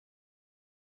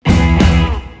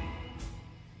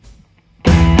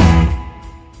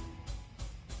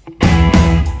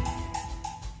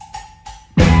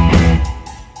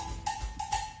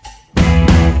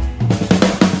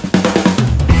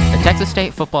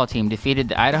State football team defeated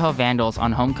the Idaho Vandals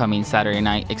on homecoming Saturday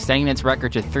night, extending its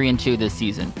record to 3-2 this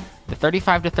season. The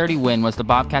 35-30 win was the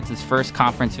Bobcats' first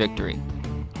conference victory.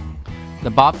 The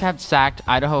Bobcats sacked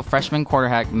Idaho freshman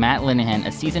quarterback Matt Linehan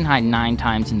a season-high 9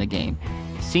 times in the game.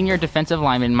 Senior defensive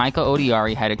lineman Michael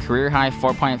Odiari had a career-high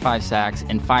 4.5 sacks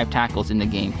and 5 tackles in the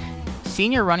game.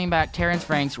 Senior running back Terrence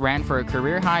Franks ran for a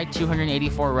career-high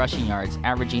 284 rushing yards,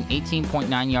 averaging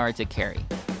 18.9 yards a carry.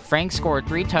 Franks scored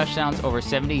 3 touchdowns over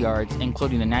 70 yards,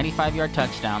 including a 95-yard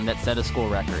touchdown that set a school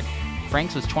record.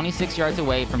 Franks was 26 yards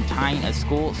away from tying a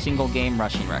school single-game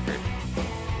rushing record.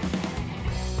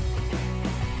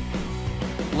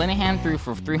 Linehan threw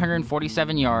for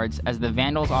 347 yards as the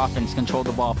Vandals offense controlled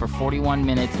the ball for 41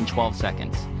 minutes and 12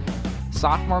 seconds.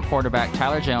 Sophomore quarterback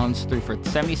Tyler Jones threw for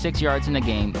 76 yards in the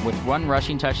game with 1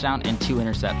 rushing touchdown and 2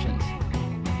 interceptions.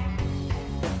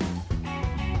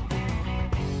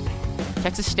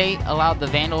 Texas State allowed the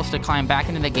Vandals to climb back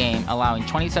into the game, allowing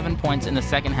 27 points in the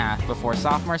second half before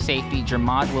sophomore safety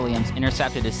Jermod Williams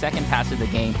intercepted his second pass of the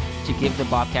game to give the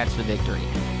Bobcats the victory.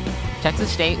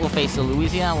 Texas State will face the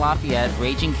Louisiana Lafayette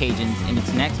Raging Cajuns in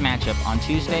its next matchup on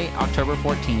Tuesday, October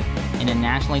 14th in a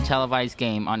nationally televised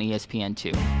game on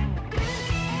ESPN2.